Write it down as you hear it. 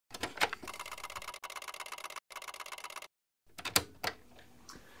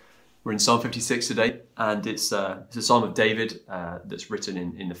We're in Psalm 56 today, and it's a Psalm of David that's written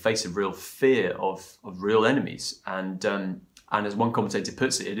in the face of real fear of real enemies. And as one commentator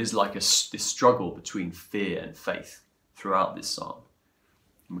puts it, it is like this struggle between fear and faith throughout this psalm.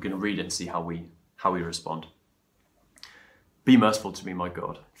 And we're going to read it and see how we respond. Be merciful to me, my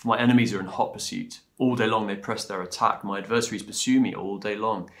God, for my enemies are in hot pursuit. All day long they press their attack. My adversaries pursue me all day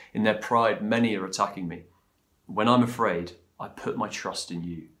long. In their pride, many are attacking me. When I'm afraid, I put my trust in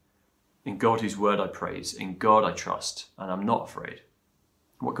you. In God whose word I praise, in God I trust, and I'm not afraid.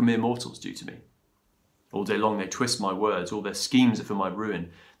 What can mere mortals do to me? All day long they twist my words, all their schemes are for my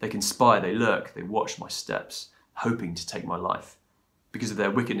ruin. They conspire, they lurk, they watch my steps, hoping to take my life. Because of their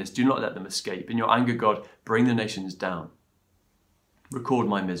wickedness, do not let them escape. In your anger, God, bring the nations down. Record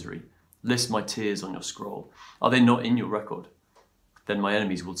my misery, list my tears on your scroll. Are they not in your record? Then my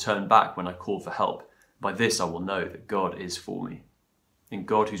enemies will turn back when I call for help. By this I will know that God is for me. In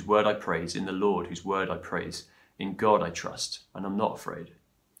God whose word I praise, in the Lord whose word I praise, in God I trust, and I'm not afraid.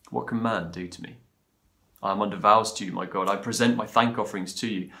 What can man do to me? I am under vows to you, my God. I present my thank offerings to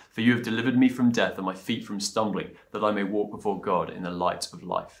you, for you have delivered me from death and my feet from stumbling, that I may walk before God in the light of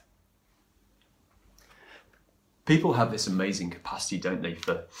life. People have this amazing capacity, don't they,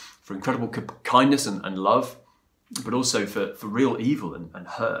 for incredible kindness and love, but also for real evil and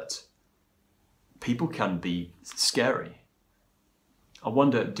hurt. People can be scary. I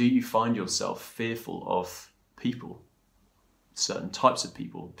wonder, do you find yourself fearful of people, certain types of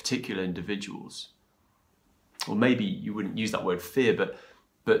people, particular individuals? Or maybe you wouldn't use that word fear,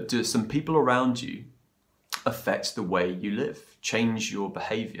 but do some people around you affect the way you live, change your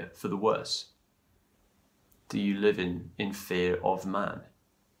behaviour for the worse? Do you live in fear of man?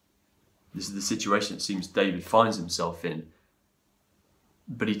 This is the situation it seems David finds himself in.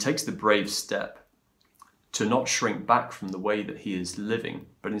 But he takes the brave step to not shrink back from the way that he is living,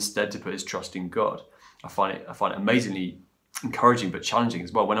 but instead to put his trust in God. I find it amazingly encouraging but challenging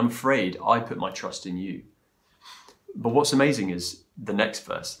as well. When I'm afraid, I put my trust in you. But what's amazing is the next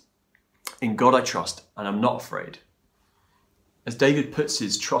verse. In God I trust, and I'm not afraid. As David puts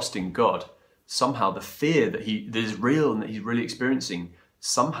his trust in God, somehow the fear that is real and that he's really experiencing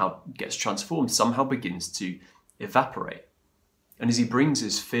somehow gets transformed, somehow begins to evaporate. And as he brings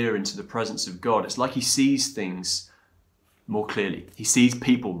his fear into the presence of God, it's like he sees things more clearly. He sees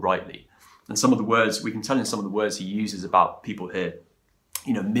people rightly. And some of the words, we can tell in some of the words he uses about people here,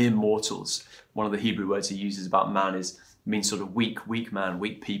 mere mortals. One of the Hebrew words he uses about man means sort of weak man,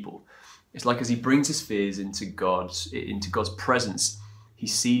 weak people. It's like as he brings his fears into God's presence, he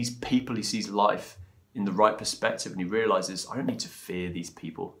sees people, he sees life in the right perspective, and he realizes, I don't need to fear these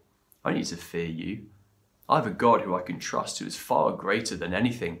people. I don't need to fear you. I have a God who I can trust, who is far greater than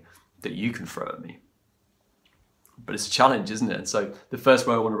anything that you can throw at me. But it's a challenge, isn't it? And so the first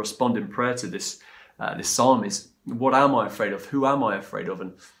way I want to respond in prayer to this psalm is, what am I afraid of? Who am I afraid of?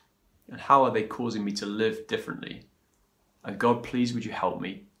 And how are they causing me to live differently? And God, please would you help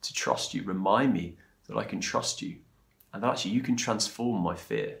me to trust you? Remind me that I can trust you and that actually you can transform my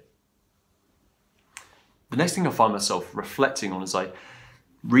fear. The next thing I find myself reflecting on as I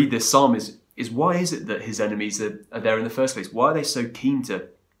read this psalm is why is it that his enemies are there in the first place? Why are they so keen to,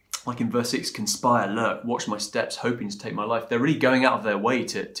 like in verse 6, conspire, lurk, watch my steps, hoping to take my life? They're really going out of their way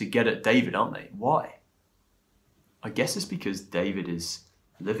to get at David, aren't they? Why? I guess it's because David is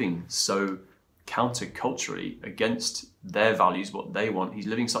living so counterculturally against their values, what they want. He's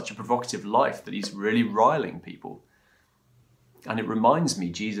living such a provocative life that he's really riling people. And it reminds me,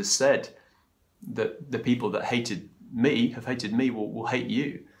 Jesus said that the people that have hated me will hate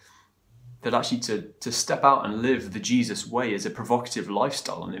you. That actually to step out and live the Jesus way is a provocative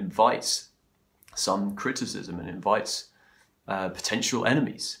lifestyle and invites some criticism and invites potential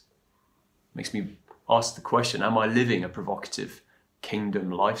enemies. Makes me ask the question, am I living a provocative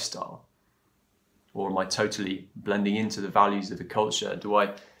kingdom lifestyle? Or am I totally blending into the values of the culture? Do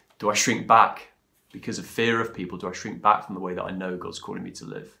I shrink back because of fear of people? Do I shrink back from the way that I know God's calling me to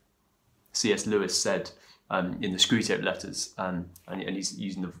live? C.S. Lewis said in the Screwtape Letters, and he's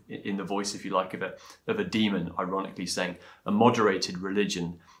using in the voice, if you like, of a demon, ironically saying, a moderated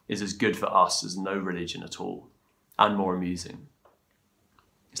religion is as good for us as no religion at all, and more amusing.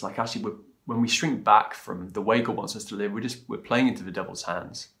 It's like actually when we shrink back from the way God wants us to live, we're playing into the devil's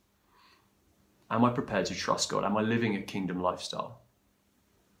hands. Am I prepared to trust God? Am I living a kingdom lifestyle?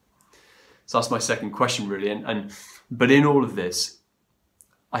 So that's my second question, really. But in all of this,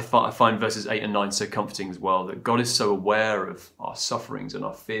 I find verses 8 and 9 so comforting as well, that God is so aware of our sufferings and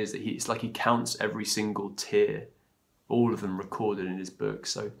our fears that it's like he counts every single tear, all of them recorded in his book.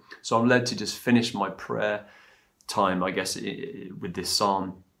 So I'm led to just finish my prayer time, I guess, with this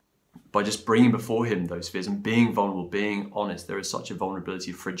psalm by just bringing before him those fears and being vulnerable, being honest. There is such a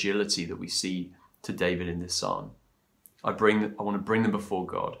vulnerability, fragility that we see to David in this psalm. I want to bring them before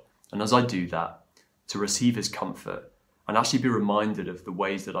God. And as I do that, to receive his comfort and actually be reminded of the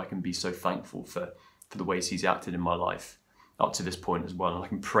ways that I can be so thankful for the ways he's acted in my life up to this point as well. And I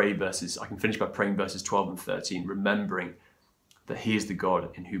can finish by praying verses 12 and 13, remembering that he is the God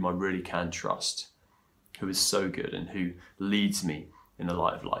in whom I really can trust, who is so good and who leads me in the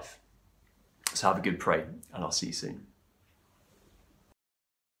light of life. So have a good pray, and I'll see you soon.